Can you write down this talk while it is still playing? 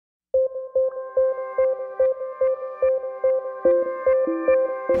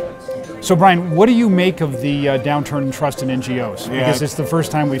So Brian, what do you make of the downturn in trust in NGOs? Yeah. Because it's the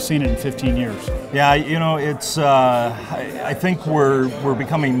first time we've seen it in 15 years. Yeah, you know, it's. I think we're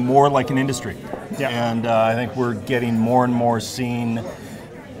becoming more like an industry, Yeah. and I think we're getting more and more seen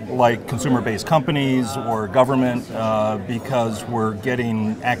like consumer-based companies or government because we're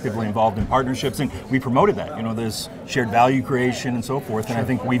getting actively involved in partnerships, and we promoted that. You know, this shared value creation and so forth, and I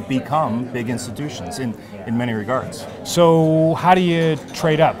think we've become big institutions in many regards. So how do you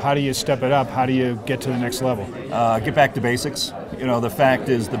trade up? How do you step it up? How do you get to the next level? Get back to basics. You know, the fact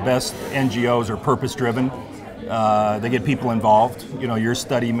is the best NGOs are purpose-driven. They get people involved. You know, your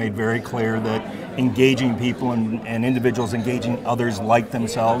study made very clear that engaging people and individuals engaging others like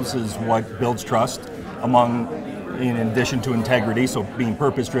themselves is what builds trust among, in addition to integrity. So being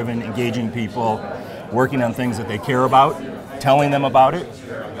purpose-driven, engaging people, working on things that they care about, telling them about it,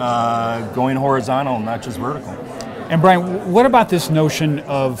 going horizontal, not just vertical. And Brian, what about this notion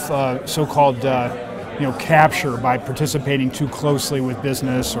of so-called capture by participating too closely with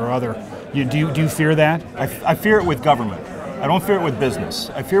business or other? Do you fear that? I fear it with government. I don't fear it with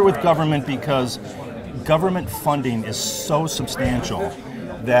business. I fear it with government because government funding is so substantial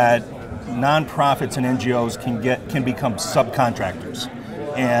that nonprofits and NGOs can become subcontractors.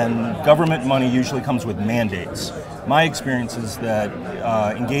 And government money usually comes with mandates. My experience is that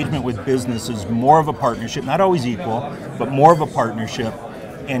engagement with business is more of a partnership, not always equal, but more of a partnership.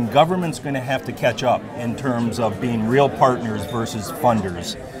 And government's going to have to catch up in terms of being real partners versus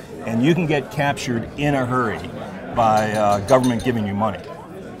funders. And you can get captured in a hurry by government giving you money.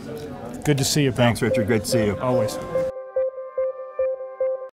 Good to see you, pal. Thanks, Richard. Great to see you. Always.